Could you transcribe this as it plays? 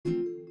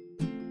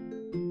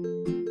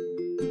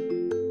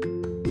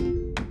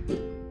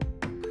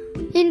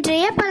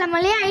இன்றைய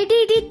பழமொழி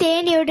ஐடிடி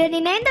தேனியுடன்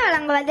இணைந்து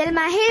வழங்குவதில்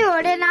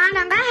மகிழ்வோடு நான்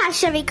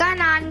ஹர்ஷவிகா,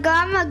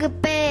 4ஆம்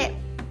வகுப்பு.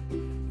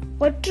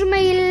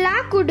 ஒற்றுமையில்லா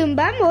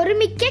குடும்பம்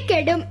ஒருமிக்க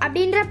கெடும்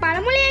அப்படின்ற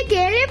பழமொழியை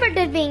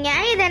கேள்விப்பட்டிருப்பீங்க.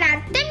 இதன்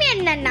அர்த்தம்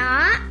என்னன்னா,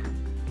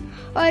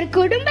 ஒரு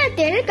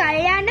குடும்பத்தில்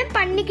கல்யாணம்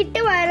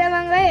பண்ணிக்கிட்டு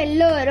வரவங்க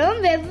எல்லோரும்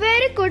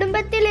வெவ்வேறு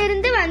குடும்பத்தில்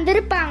இருந்து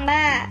வந்திருப்பாங்க.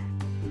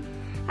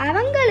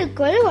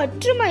 அவங்களுக்குள்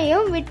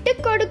ஒற்றுமையும் விட்டு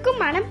கொடுக்கும்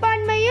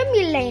மனப்பான்மையும்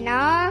இல்லைனா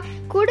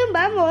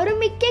குடும்பம்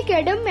ஒருமிக்க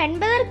கெடும்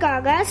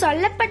என்பதற்காக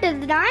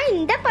சொல்லப்பட்டதுதான்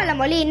இந்த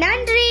பழமொழி.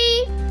 நன்றி.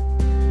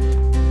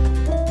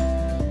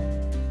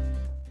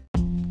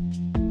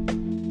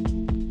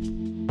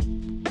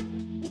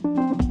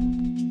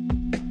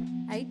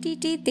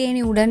 ஐடிடி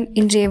தேனியுடன்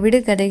இன்றைய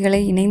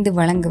விடுகதைகளை இணைந்து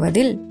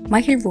வழங்குவதில்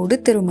மகிழ்வோடு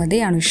திருமதி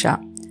அனுஷா.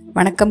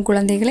 வணக்கம்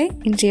குழந்தைகளே,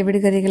 இன்றைய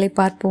விடுகதைகளை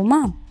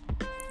பார்ப்போமா?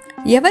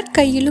 எவர்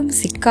கையிலும்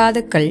சிக்காத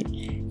கல்,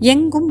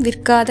 எங்கும்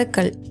விற்காத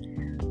கல்,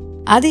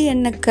 அது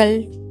என்ன கல்?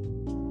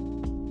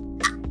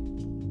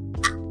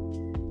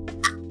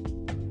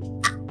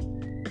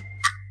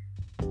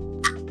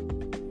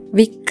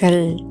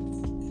 விக்கல்.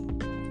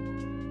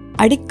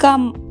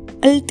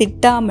 அடிக்காமல்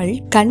திட்டாமல்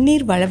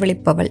கண்ணீர்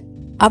வளவளிப்பவள்,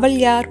 அவள்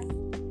யார்?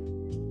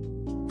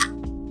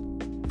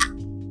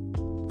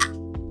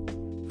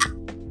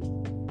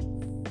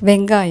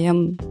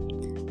 வெங்காயம்.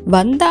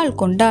 வந்தால்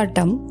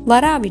கொண்டாட்டம்,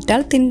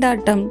 வராவிட்டால்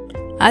திண்டாட்டம்,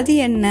 அது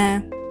என்ன?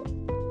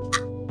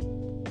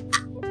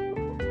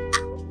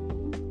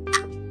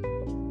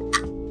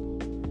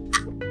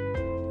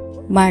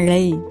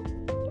 மழை.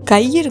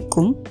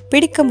 கையிருக்கும்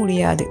பிடிக்க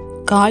முடியாது,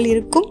 கால்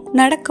இருக்கும்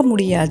நடக்க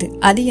முடியாது,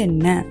 அது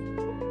என்ன?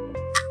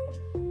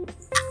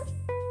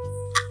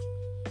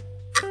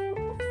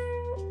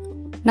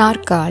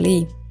 நாற்காலி.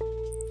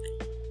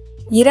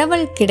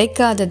 இரவல்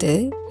கிடைக்காதது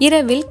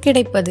இரவில்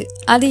கிடைப்பது,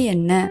 அது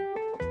என்ன?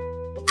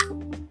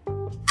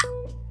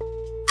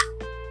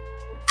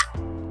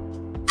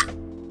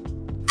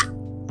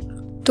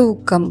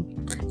 தூக்கம்.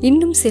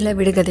 இன்னும் சில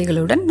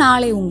விடுகதைகளுடன்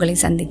நாளை உங்களை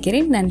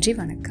சந்திக்கிறேன். நன்றி,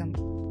 வணக்கம்.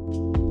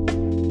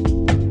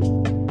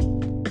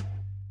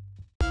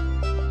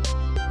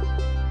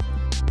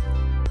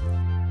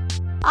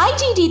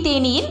 ஐடிடி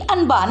தேனியின்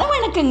அன்பான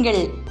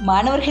வணக்கங்கள்.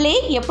 மாணவர்களே,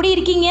 எப்படி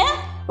இருக்கீங்க?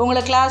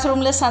 உங்களை கிளாஸ்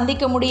ரூம்ல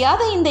சந்திக்க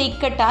முடியாத இந்த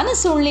இக்கட்டான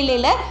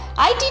சூழ்நிலையில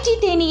ஐடிடி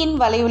தேனியின்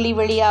வலையொலி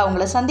வழியா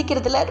உங்களை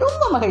சந்திக்கிறதுல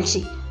ரொம்ப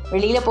மகிழ்ச்சி.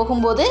 வெளியில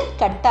போகும்போது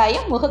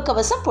கட்டாயம்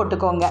முகக்கவசம்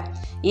போட்டுக்கோங்க.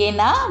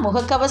 ஏன்னா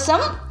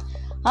முகக்கவசம்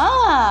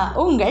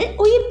உங்கள்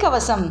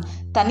உயிர்கவசம்.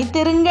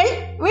 தனித்திருங்கள்,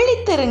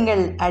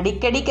 விழித்திருங்கள்.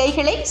 அடிக்கடி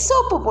கைகளை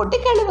சோப்பு போட்டு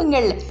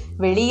கழுவுங்கள்.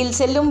 வெளியில்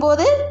செல்லும்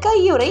போது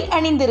கையுறை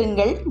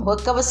அணிந்திருங்கள்.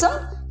 முகக்கவசம்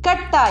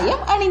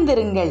கட்டாயம்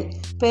அணிந்திருங்கள்.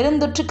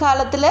 பெருந்தொற்று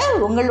காலத்துல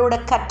உங்களோட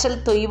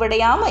கற்றல்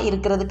தொய்வடையாம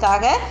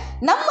இருக்கிறதுக்காக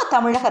நம்ம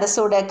தமிழக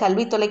அரசோட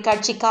கல்வி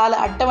தொலைக்காட்சி கால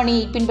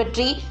அட்டவணையை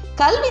பின்பற்றி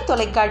கல்வி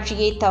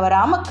தொலைக்காட்சியை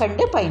தவறாம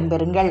கண்டு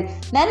பயன்பெறுங்கள்.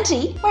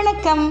 நன்றி,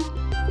 வணக்கம்.